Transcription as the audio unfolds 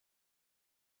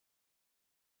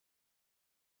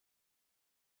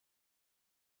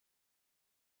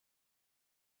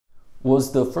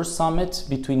Was the first summit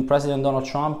between President Donald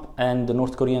Trump and the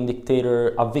North Korean dictator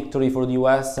a victory for the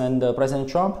US and President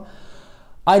Trump?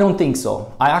 I don't think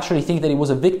so. I actually think that it was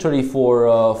a victory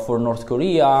for North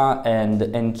Korea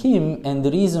and Kim, and the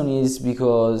reason is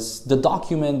because the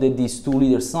document that these two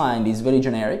leaders signed is very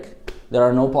generic. There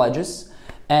are no pledges,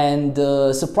 and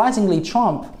surprisingly,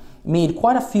 Trump made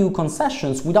quite a few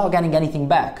concessions without getting anything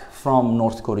back from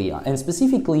North Korea. And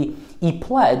specifically, he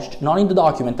pledged, not in the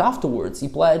document afterwards, he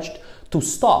pledged to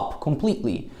stop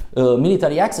completely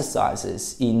military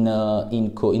exercises in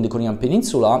the Korean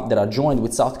Peninsula that are joined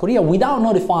with South Korea without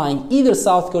notifying either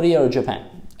South Korea or Japan.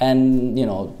 And you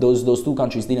know, those two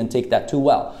countries didn't take that too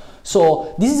well.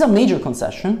 So this is a major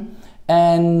concession,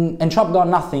 and Trump got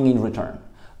nothing in return.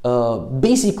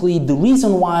 Basically, the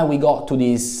reason why we got to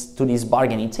this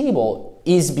bargaining table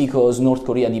is because North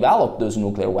Korea developed those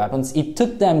nuclear weapons. It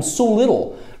took them so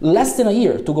little, less than a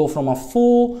year, to go from a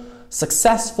full,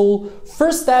 successful,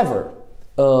 first ever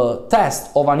test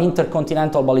of an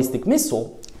intercontinental ballistic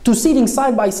missile to sitting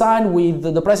side by side with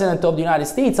the President of the United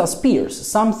States as peers,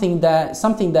 something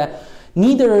that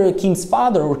neither Kim's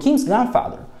father or Kim's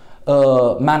grandfather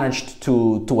managed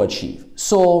to achieve.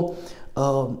 So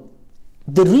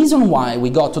the reason why we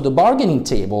got to the bargaining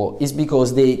table is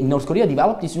because North Korea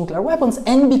developed these nuclear weapons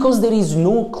and because there is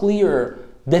no clear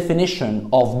definition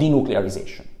of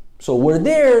denuclearization. So we're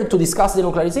there to discuss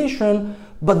denuclearization,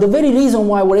 but the very reason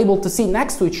why we're able to sit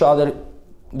next to each other,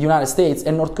 the United States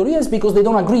and North Korea, is because they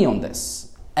don't agree on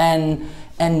this. And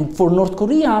for North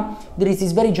Korea, there is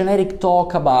this very generic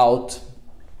talk about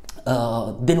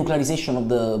denuclearization of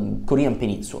the Korean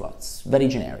Peninsula. It's very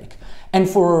generic. And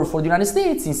for the United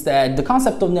States, instead, the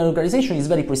concept of denuclearization is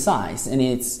very precise, and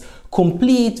it's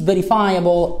complete,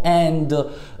 verifiable, and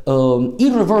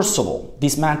irreversible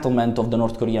dismantlement of the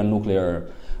North Korean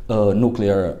nuclear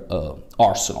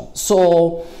arsenal.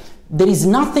 So there is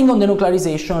nothing on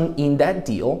denuclearization in that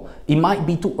deal. It might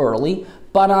be too early,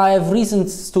 but I have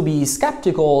reasons to be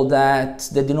skeptical that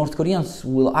the North Koreans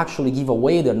will actually give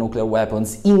away their nuclear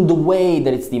weapons in the way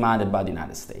that it's demanded by the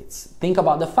United States. Think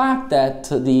about the fact that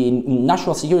the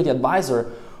National Security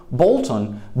Advisor,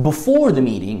 Bolton, before the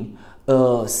meeting,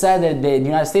 said that the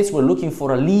United States were looking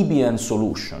for a Libyan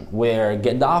solution where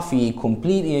Gaddafi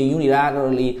completely and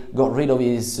unilaterally got rid of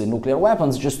his nuclear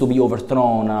weapons just to be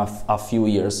overthrown a few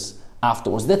years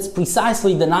afterwards. That's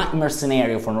precisely the nightmare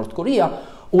scenario for North Korea,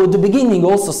 who at the beginning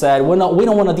also said, we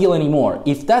don't want to deal anymore.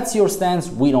 If that's your stance,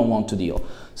 we don't want to deal.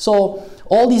 So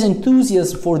all these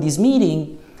enthusiasm for this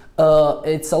meeting,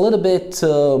 it's a little bit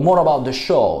more about the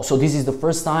show. So this is the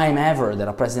first time ever that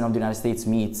a president of the United States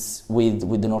meets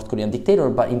with the North Korean dictator,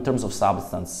 but in terms of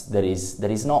substance, there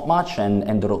is not much,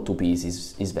 and the road to peace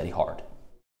is very hard.